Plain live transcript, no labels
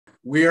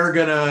we are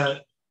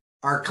gonna,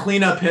 our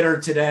cleanup hitter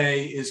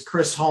today is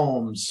KRIS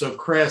Holmes. So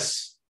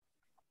Chris,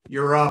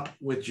 you're up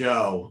with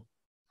Joe.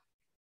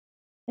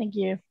 Thank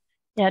you.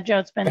 Yeah, Joe,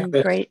 it's been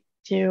great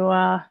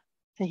to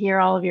hear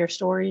all of your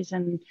stories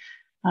and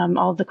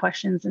all of the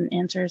questions and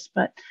answers.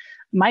 But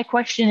my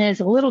question is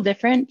a little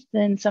different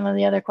than some of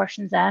the other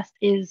questions asked.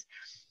 Is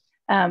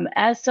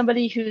as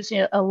somebody who's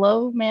a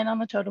low man on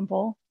the totem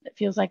pole, it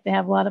feels like they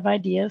have a lot of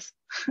ideas.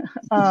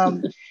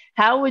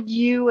 How would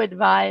you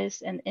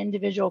advise an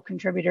individual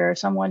contributor,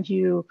 someone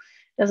who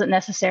doesn't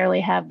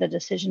necessarily have the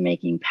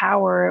decision-making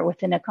power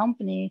within a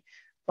company,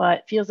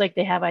 but feels like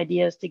they have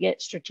ideas, to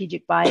get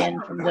strategic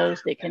buy-in from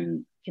those that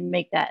can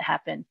make that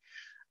happen?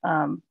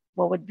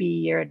 What would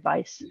be your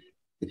advice?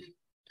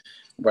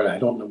 Well, I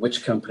don't know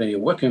which company you're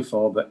working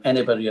for, but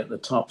anybody at the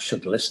top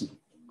should listen.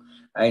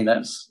 I mean,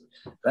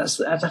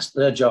 that's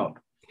their job.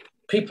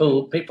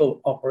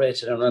 People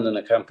operating and running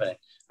a company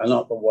are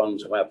not the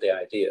ones who have the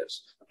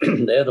ideas.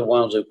 They're the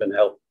ones who can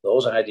help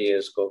those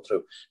ideas go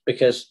through.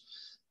 Because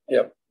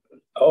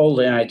all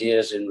the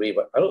ideas in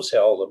Reebok, I don't say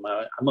all of them.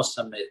 I must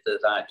admit that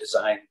I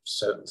designed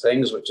certain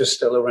things which are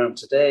still around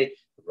today,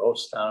 the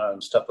Roadstar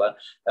and stuff like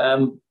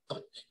that.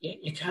 But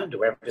you can't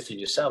do everything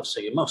yourself, so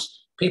you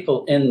must.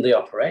 People in the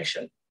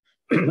operation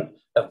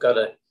have got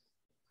to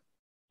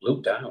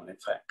look down, in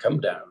fact, come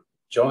down,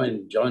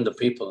 join the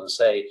people and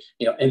say,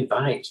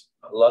 invite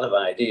a lot of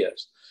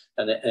ideas.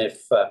 And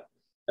if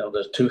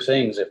there's two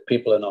things, if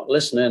people are not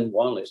listening,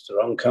 one, it's the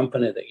wrong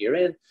company that you're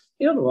in.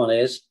 The other one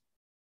is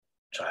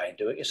try and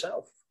do it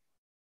yourself.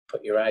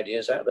 Put your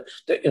ideas out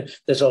there.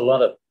 There's a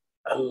lot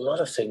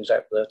of things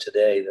out there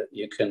today that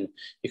you can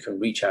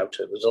reach out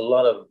to. There's a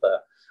lot of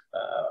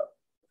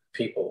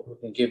people who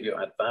can give you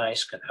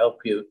advice, can help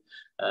you,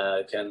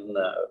 can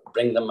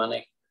bring the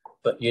money,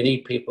 but you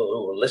need people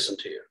who will listen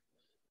to you.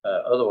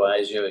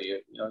 Otherwise,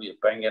 you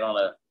bang it on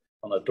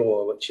a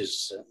door which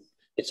is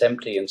it's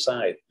empty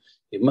inside.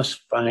 You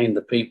must find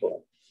the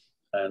people.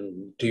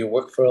 And do you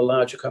work for a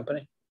larger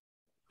company?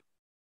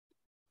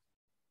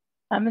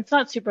 It's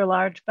not super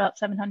large, about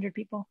 700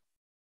 people.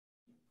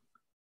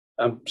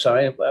 I'm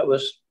sorry, that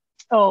was...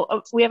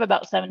 Oh, we have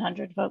about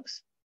 700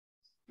 folks.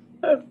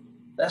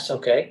 That's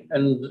okay.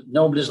 And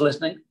nobody's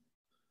listening?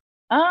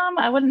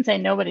 I wouldn't say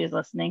nobody's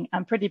listening.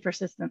 I'm pretty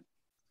persistent.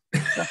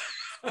 So.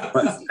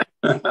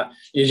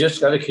 You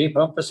just got to keep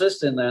on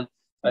persisting then.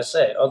 I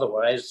say,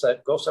 otherwise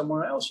go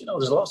somewhere else.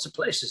 There's lots of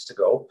places to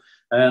go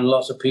and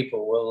lots of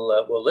people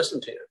will listen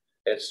to you.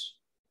 It's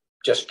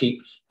just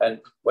keep, and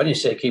when you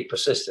say keep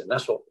persisting,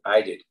 that's what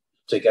I did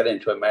to get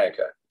into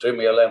America. It took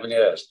me 11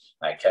 years.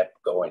 I kept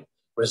going.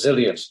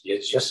 Resilience, you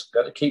just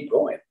got to keep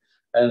going.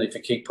 And if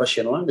you keep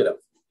pushing long enough,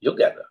 you'll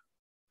get there.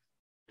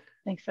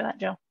 Thanks for that,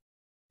 Joe.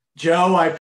 Joe, I